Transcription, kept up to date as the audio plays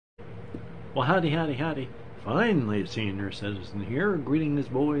Well, howdy, howdy, howdy. Finally, senior citizen here. Greetings,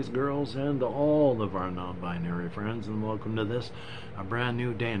 boys, girls, and all of our non-binary friends, and welcome to this, a brand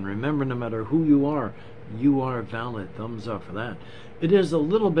new day. And remember, no matter who you are valid. Thumbs up for that. It is a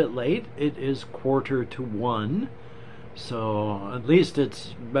little bit late. It is 1:45, so at least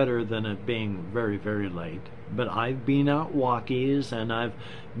it's better than it being very, very late. But I've been out walkies, and I've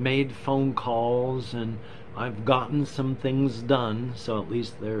made phone calls, and I've gotten some things done, so at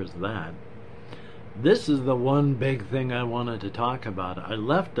least there's that. This is the one big thing I wanted to talk about. I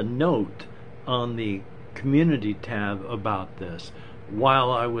left a note on the community tab about this while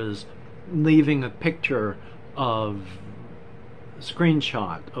I was leaving a picture of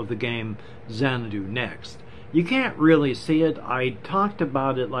screenshot of the game Xanadu Next. You can't really see it. I talked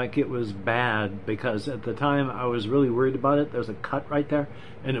about it like it was bad because at the time I was really worried about it. There's a cut right there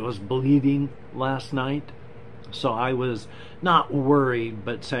and it was bleeding last night. So I was not worried,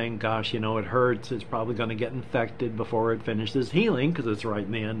 but saying, gosh, you know, it hurts. It's probably going to get infected before it finishes healing because it's right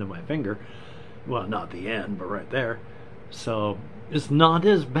in the end of my finger. Well, not the end, but right there. So it's not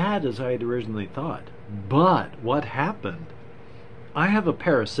as bad as I had originally thought. But what happened? I have a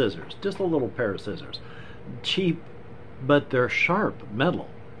pair of scissors, just a little pair of scissors. Cheap, but they're sharp metal.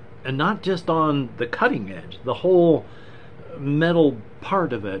 And not just on the cutting edge. The whole metal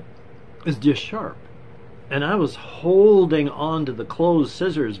part of it is just sharp. And I was holding on to the closed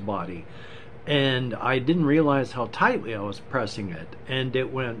scissors body, and I didn't realize how tightly I was pressing it, and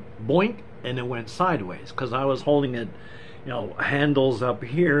it went boink, and it went sideways, because I was holding it, you know, handles up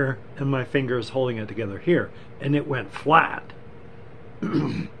here, and my fingers holding it together here, and it went flat.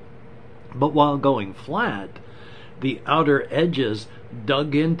 But while going flat, the outer edges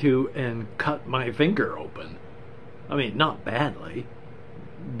dug into and cut my finger open. I mean, not badly,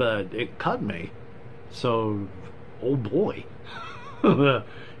 but it cut me. So, oh boy,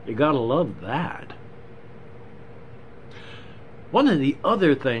 you gotta love that. One of the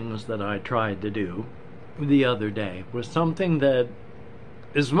other things that I tried to do the other day was something that,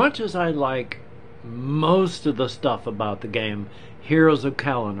 as much as I like most of the stuff about the game Heroes of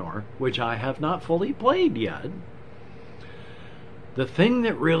Qalanor, which I have not fully played yet, the thing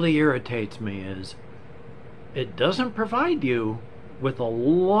that really irritates me is it doesn't provide you with a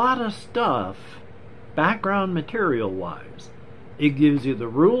lot of stuff background material wise. It gives you the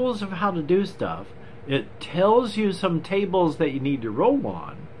rules of how to do stuff. It tells you some tables that you need to roll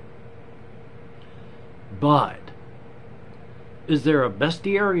on. But is there a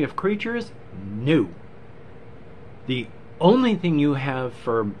bestiary of creatures? No. The only thing you have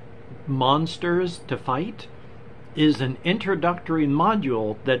for monsters to fight is an introductory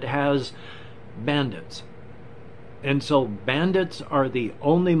module that has bandits. And so bandits are the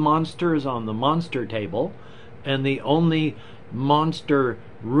only monsters on the monster table, and the only monster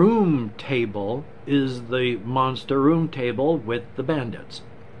room table is the monster room table with the bandits.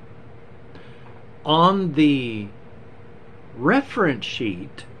 On the reference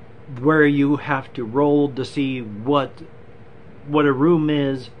sheet, where you have to roll to see what a room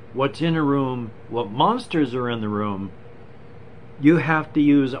is, what's in a room, what monsters are in the room, you have to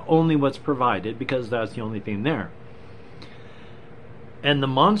use only what's provided because that's the only thing there. And the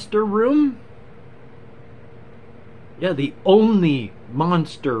monster room? Yeah, the only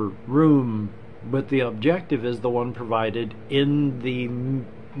monster room with the objective is the one provided in the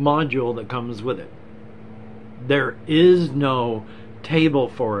module that comes with it. There is no table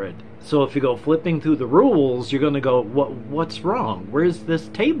for it. So if you go flipping through the rules, you're going to go, what's wrong? Where's this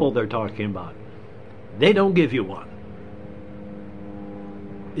table they're talking about? They don't give you one.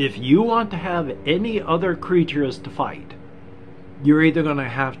 If you want to have any other creatures to fight, you're either going to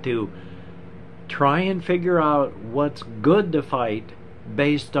have to try and figure out what's good to fight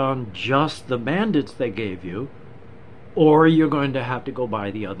based on just the bandits they gave you, or you're going to have to go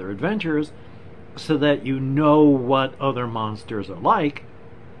buy the other adventures so that you know what other monsters are like,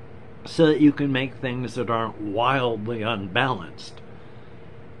 so that you can make things that aren't wildly unbalanced.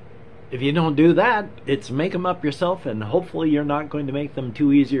 If you don't do that, it's make them up yourself, and hopefully you're not going to make them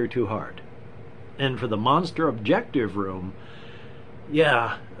too easy or too hard. And for the monster objective room,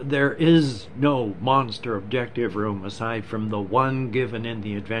 yeah, there is no monster objective room aside from the one given in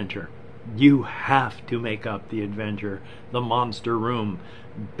the adventure. You have to make up the adventure, the monster room,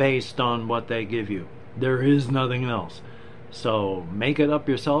 based on what they give you. There is nothing else. So make it up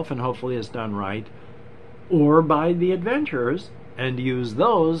yourself and hopefully it's done right. Or buy the adventures and use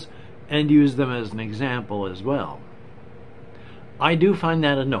those and use them as an example as well. I do find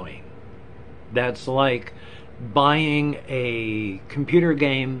that annoying. That's like buying a computer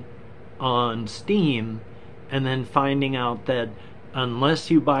game on Steam and then finding out that unless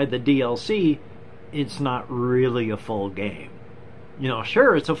you buy the DLC, it's not really a full game. You know,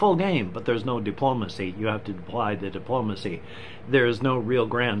 sure, it's a full game, but there's no diplomacy. You have to apply the diplomacy. There's no real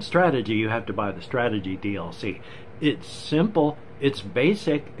grand strategy. You have to buy the strategy DLC. It's simple. It's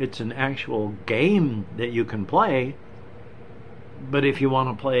basic. It's an actual game that you can play. But if you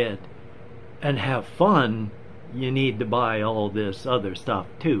want to play it and have fun, you need to buy all this other stuff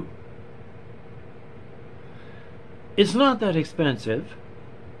too. It's not that expensive,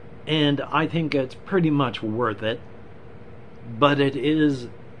 and I think it's pretty much worth it, but it is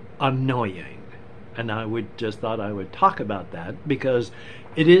annoying. And I thought I would talk about that, because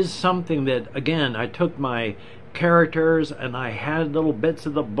it is something that, again, I took my characters and I had little bits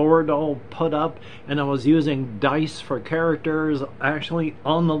of the board all put up, and I was using dice for characters actually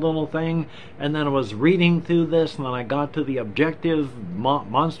on the little thing, and then I was reading through this, and then I got to the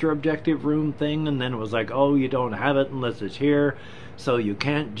monster objective room thing, and then it was like, oh, you don't have it unless it's here, so you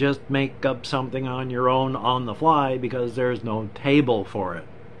can't just make up something on your own on the fly because there's no table for it.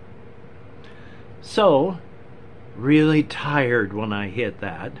 So, really tired when I hit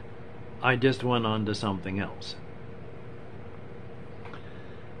that, I just went on to something else.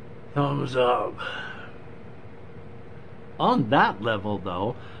 Thumbs up. On that level,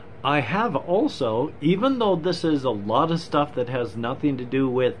 though, I have also, even though this is a lot of stuff that has nothing to do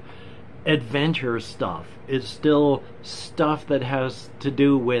with adventure stuff, it's still stuff that has to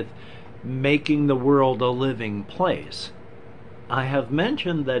do with making the world a living place. I have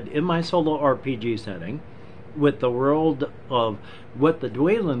mentioned that in my solo RPG setting, with the world of what the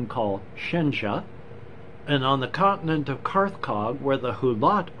Dwaylen call Shensha, and on the continent of Karthkog, where the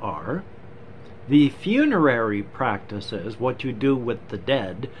Hulat are, the funerary practices, what you do with the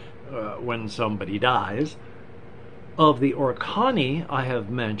dead when somebody dies, of the Orkani, I have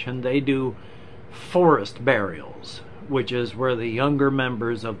mentioned, they do forest burials, which is where the younger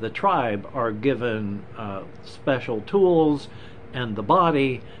members of the tribe are given special tools and the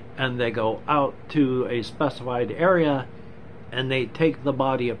body, and they go out to a specified area and they take the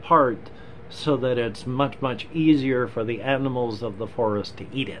body apart so that it's much easier for the animals of the forest to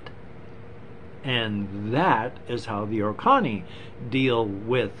eat it. And that is how the Orkani deal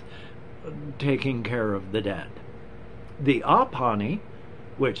with taking care of the dead. The Apani,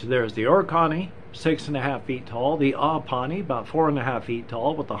 which there's the Orkani, 6.5 feet tall, the Apani, about 4.5 feet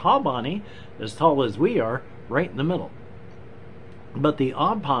tall, with the Hobani, as tall as we are, right in the middle. But the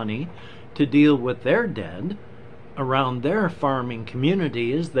Apani, to deal with their dead, around their farming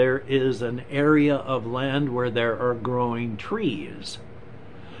communities, there is an area of land where there are growing trees.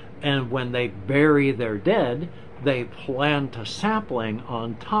 And when they bury their dead, they plant a sapling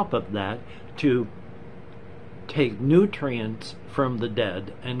on top of that to take nutrients from the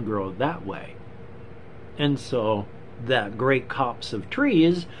dead and grow that way. And so that great copse of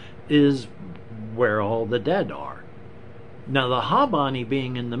trees is where all the dead are. Now the Hobani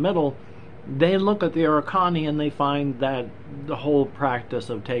being in the middle, they look at the Orkani and they find that the whole practice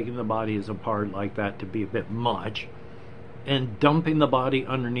of taking the bodies apart like that to be a bit much, and dumping the body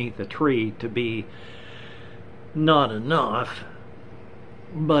underneath a tree to be not enough.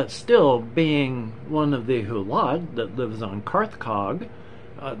 But still, being one of the Hulat that lives on Karthkog,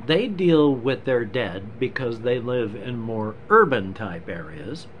 they deal with their dead because they live in more urban type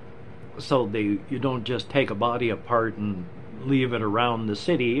areas. So you don't just take a body apart and leave it around the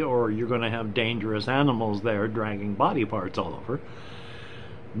city, or you're going to have dangerous animals there dragging body parts all over.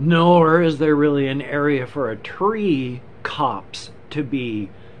 Nor is there really an area for a tree copse to be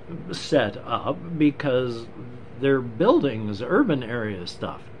set up, because they're buildings, urban area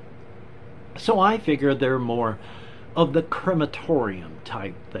stuff. So I figure they're more of the crematorium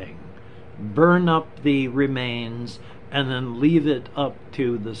type thing. Burn up the remains and then leave it up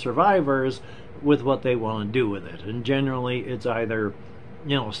to the survivors with what they want to do with it. And generally it's either,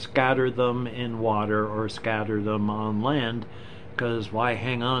 scatter them in water or scatter them on land, because why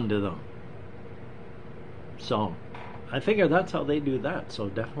hang on to them? So I figure that's how they do that, so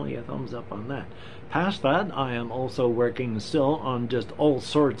definitely a thumbs up on that. Past that, I am also working still on just all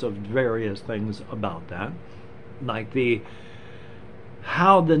sorts of various things about that, like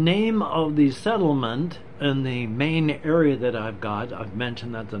how the name of the settlement in the main area that I've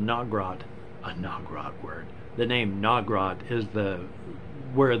mentioned that's a Nogrod word. The name Nogrod is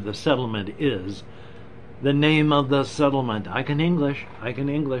where the settlement is. The name of the settlement, I can English,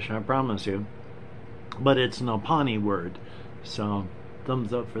 I promise you. But it's an Apani word, so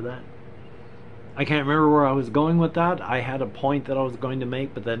thumbs up for that. I can't remember where I was going with that. I had a point that I was going to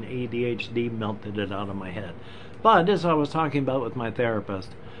make, but then ADHD melted it out of my head. But as I was talking about with my therapist,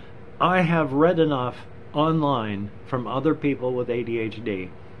 I have read enough online from other people with ADHD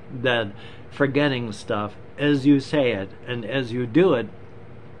that forgetting stuff as you say it and as you do it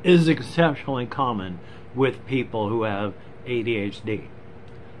is exceptionally common with people who have ADHD.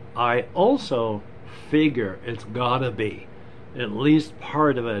 I also figure it's gotta be at least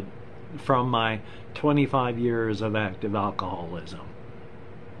part of it from my 25 years of active alcoholism.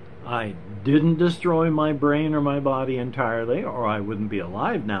 I didn't destroy my brain or my body entirely, or I wouldn't be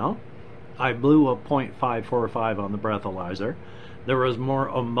alive now. I blew a .545 on the breathalyzer. There was more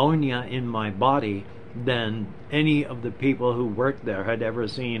ammonia in my body than any of the people who worked there had ever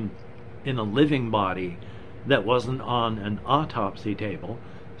seen in a living body that wasn't on an autopsy table.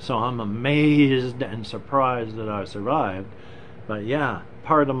 So I'm amazed and surprised that I survived. But yeah,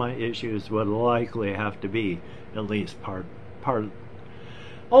 part of my issues would likely have to be at least part.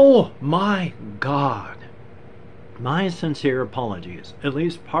 Oh my God. My sincere apologies. At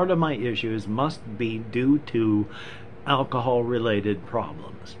least part of my issues must be due to alcohol-related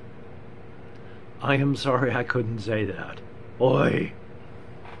problems. I am sorry I couldn't say that. Oi.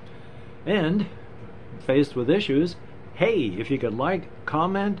 And, faced with issues, hey, if you could like,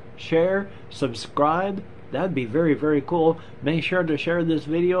 comment, share, subscribe, that'd be very, very cool. Make sure to share this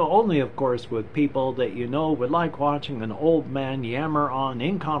video, only of course with people that you know would like watching an old man yammer on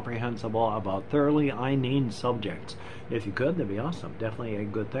incomprehensible about thoroughly inane subjects. If you could, that'd be awesome. Definitely a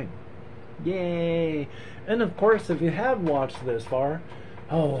good thing. Yay! And of course, if you have watched this far,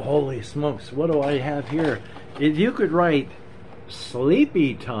 oh, holy smokes, what do I have here? If you could write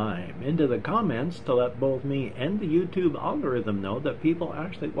sleepy time into the comments to let both me and the YouTube algorithm know that people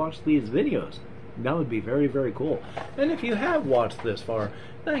actually watch these videos, that would be very, very cool. And if you have watched this far,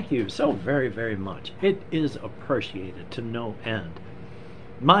 thank you so very, very much. It is appreciated to no end.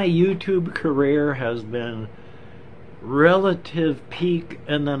 My YouTube career has been relative peak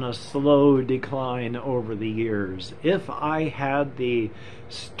and then a slow decline over the years. If I had the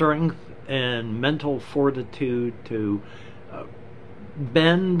strength and mental fortitude to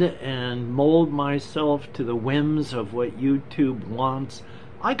bend and mold myself to the whims of what YouTube wants,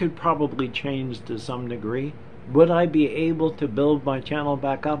 I could probably change to some degree. Would I be able to build my channel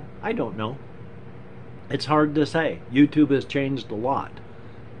back up? I don't know. It's hard to say. YouTube has changed a lot.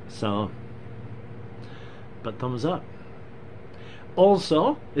 So, but thumbs up.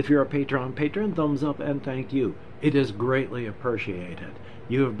 Also, if you're a Patreon patron, thumbs up and thank you. It is greatly appreciated.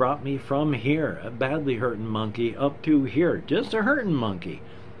 You have brought me from here, a badly hurting monkey, up to here, just a hurting monkey.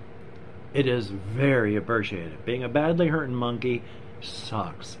 It is very appreciated. Being a badly hurting monkey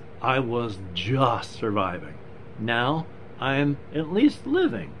sucks. I was just surviving. Now, I'm at least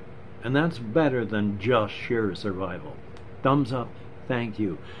living. And that's better than just sheer survival. Thumbs up, thank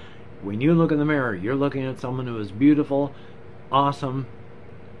you. When you look in the mirror, you're looking at someone who is beautiful, awesome.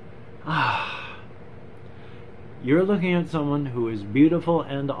 You're looking at someone who is beautiful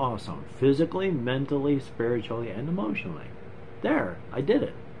and awesome, physically, mentally, spiritually, and emotionally. There, I did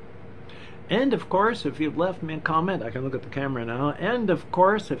it. And of course, if you've left me a comment, I can look at the camera now, and of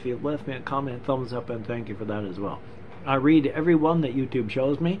course, if you've left me a comment, thumbs up, and thank you for that as well. I read every one that YouTube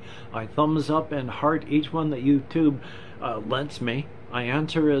shows me. I thumbs up and heart each one that YouTube lets me. I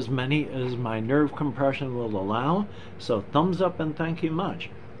answer as many as my nerve compression will allow, so thumbs up and thank you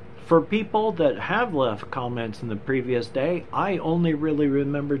much. For people that have left comments in the previous day, I only really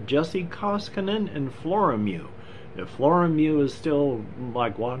remember Jesse Koskinen and Floramew. If Floramew is still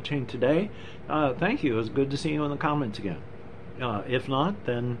like watching today, thank you. It was good to see you in the comments again. If not,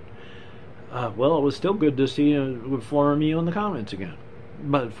 then well, it was still good to see you with Floramew in the comments again.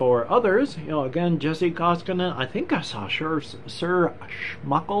 But for others, you know, again, Jesse Koskinen, I think I saw Sir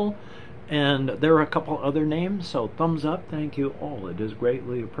Schmuckle, and there are a couple other names, so thumbs up, thank you all. It is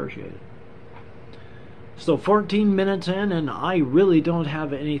greatly appreciated. So 14 minutes in, and I really don't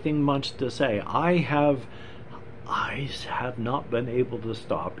have anything much to say. I have not been able to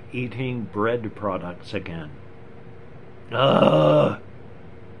stop eating bread products again. So,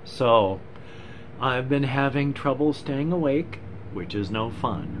 I've been having trouble staying awake, which is no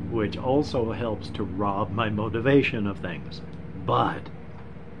fun, which also helps to rob my motivation of things. But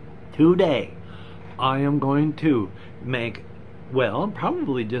today, I am going to make, well,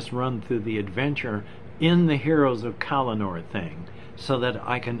 probably just run through the adventure in the Heroes of Qalanor thing, so that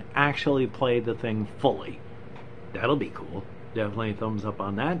I can actually play the thing fully. That'll be cool. Definitely thumbs up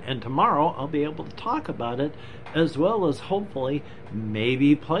on that. And tomorrow I'll be able to talk about it, as well as hopefully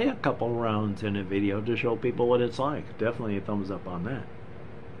maybe play a couple rounds in a video to show people what it's like. Definitely a thumbs up on that.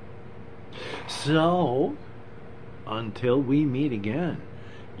 So, until we meet again,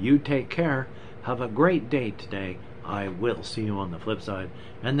 you take care. Have a great day today. I will see you on the flip side.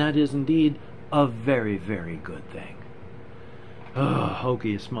 And that is indeed a very, very good thing. Oh,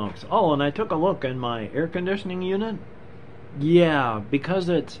 hokey smokes. Oh, and I took a look in my air conditioning unit. Yeah, because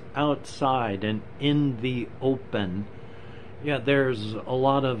it's outside and in the open, yeah, there's a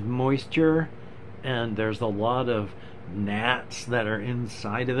lot of moisture and there's a lot of gnats that are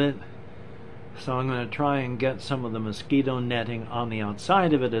inside of it. So I'm going to try and get some of the mosquito netting on the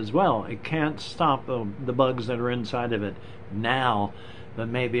outside of it as well. It can't stop the bugs that are inside of it now, but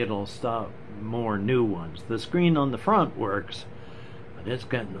maybe it'll stop more new ones. The screen on the front works, but it's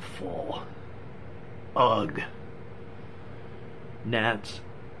getting full. Ugh. Gnats,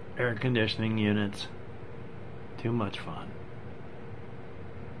 air conditioning units, too much fun.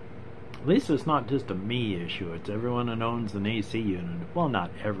 At least it's not just a me issue, it's everyone that owns an AC unit. Well, not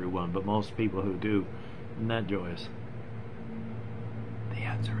everyone, but most people who do. Isn't that joyous? The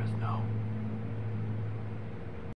answer is no.